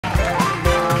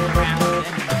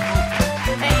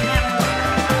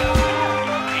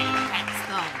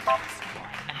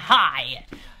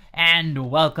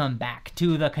And welcome back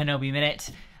to the Kenobi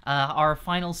Minute. Our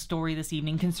final story this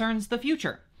evening concerns the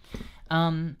future.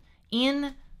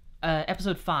 In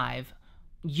episode 5,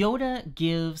 Yoda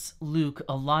gives Luke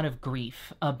a lot of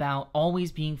grief about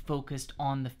always being focused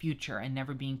on the future and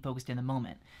never being focused in the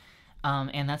moment.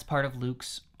 And that's part of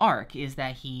Luke's arc, is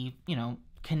that he,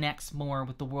 connects more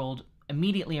with the world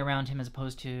immediately around him as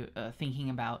opposed to thinking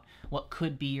about what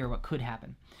could be or what could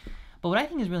happen. But what I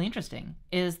think is really interesting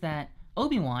is that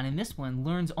Obi-Wan in this one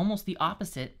learns almost the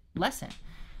opposite lesson.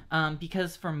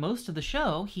 Because for most of the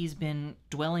show, he's been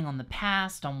dwelling on the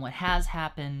past, on what has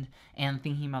happened, and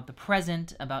thinking about the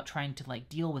present, about trying to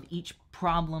deal with each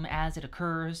problem as it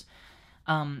occurs.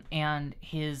 And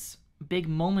his big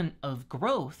moment of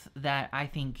growth that I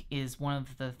think is one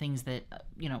of the things that,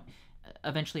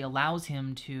 eventually allows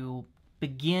him to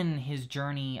begin his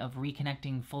journey of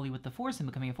reconnecting fully with the Force and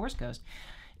becoming a Force ghost,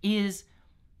 is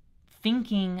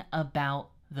thinking about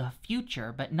the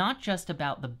future, but not just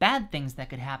about the bad things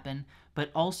that could happen, but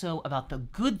also about the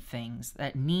good things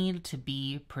that need to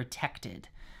be protected.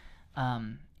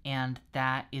 And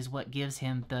that is what gives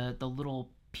him the little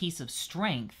piece of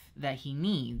strength that he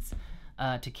needs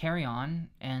to carry on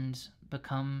and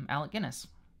become Alec Guinness.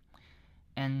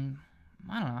 And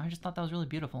I don't know, I just thought that was really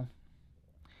beautiful.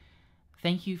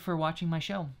 Thank you for watching my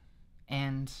show,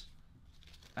 and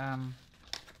I'll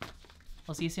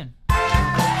see you soon.